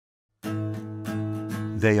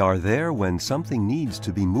They are there when something needs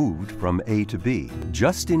to be moved from A to B,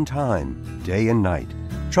 just in time, day and night.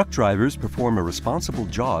 Truck drivers perform a responsible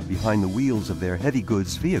job behind the wheels of their heavy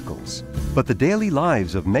goods vehicles. But the daily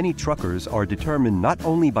lives of many truckers are determined not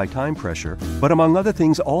only by time pressure, but among other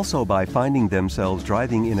things also by finding themselves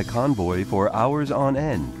driving in a convoy for hours on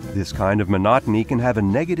end. This kind of monotony can have a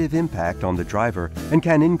negative impact on the driver and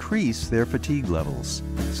can increase their fatigue levels.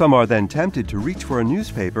 Some are then tempted to reach for a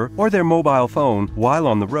newspaper or their mobile phone while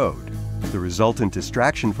on the road. The resultant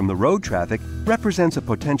distraction from the road traffic represents a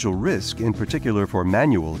potential risk, in particular for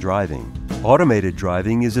manual driving. Automated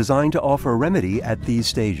driving is designed to offer a remedy at these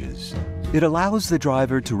stages. It allows the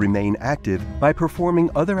driver to remain active by performing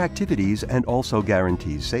other activities and also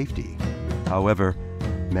guarantees safety. However,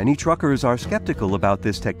 many truckers are skeptical about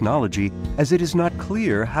this technology as it is not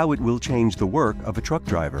clear how it will change the work of a truck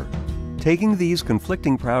driver. Taking these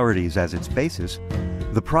conflicting priorities as its basis,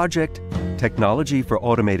 the project Technologie for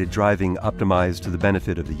Automated Driving Optimized to the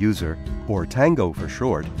Benefit of the User, or TANGO for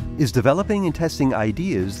short, is developing and testing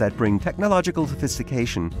ideas that bring technological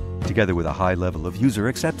sophistication together with a high level of user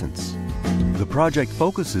acceptance. The project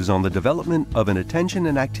focuses on the development of an attention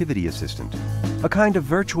and activity assistant, a kind of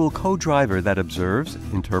virtual co-driver that observes,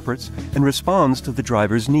 interprets, and responds to the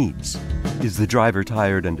driver's needs. Is the driver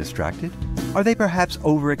tired and distracted? Are they perhaps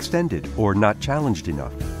overextended or not challenged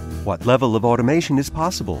enough? What level of automation is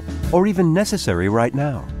possible or even necessary right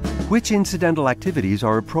now? Which incidental activities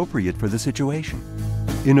are appropriate for the situation?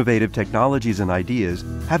 Innovative technologies and ideas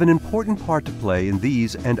have an important part to play in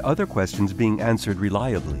these and other questions being answered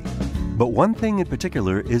reliably. But one thing in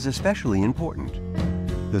particular is especially important: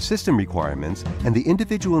 the system requirements and the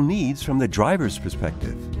individual needs from the driver's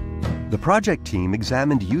perspective. The project team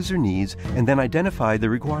examined user needs and then identified the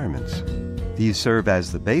requirements. These serve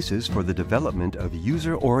as the basis for the development of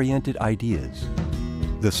user-oriented ideas.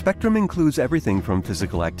 The spectrum includes everything from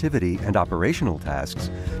physical activity and operational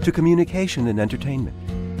tasks to communication and entertainment.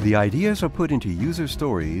 The ideas are put into user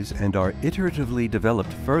stories and are iteratively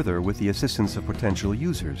developed further with the assistance of potential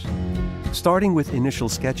users, starting with initial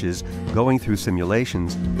sketches, going through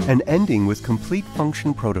simulations, and ending with complete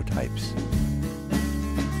function prototypes.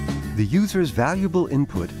 The user's valuable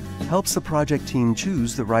input helps the project team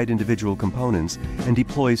choose the right individual components and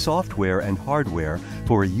deploy software and hardware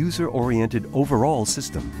for a user-oriented overall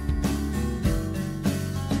system.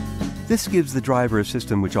 This gives the driver a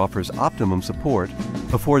system which offers optimum support,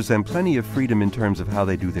 affords them plenty of freedom in terms of how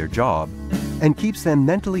they do their job, and keeps them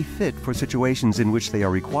mentally fit for situations in which they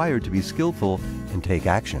are required to be skillful and take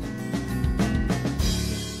action.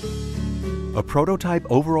 A prototype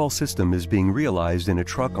overall system is being realized in a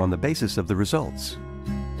truck on the basis of the results.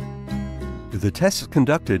 The tests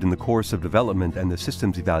conducted in the course of development and the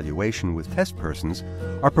system's evaluation with test persons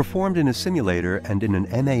are performed in a simulator and in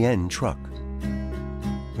an MAN truck.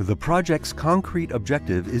 The project's concrete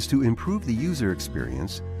objective is to improve the user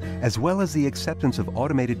experience as well as the acceptance of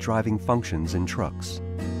automated driving functions in trucks.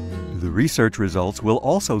 The research results will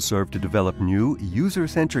also serve to develop new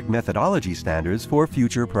user-centric methodology standards for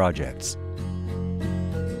future projects.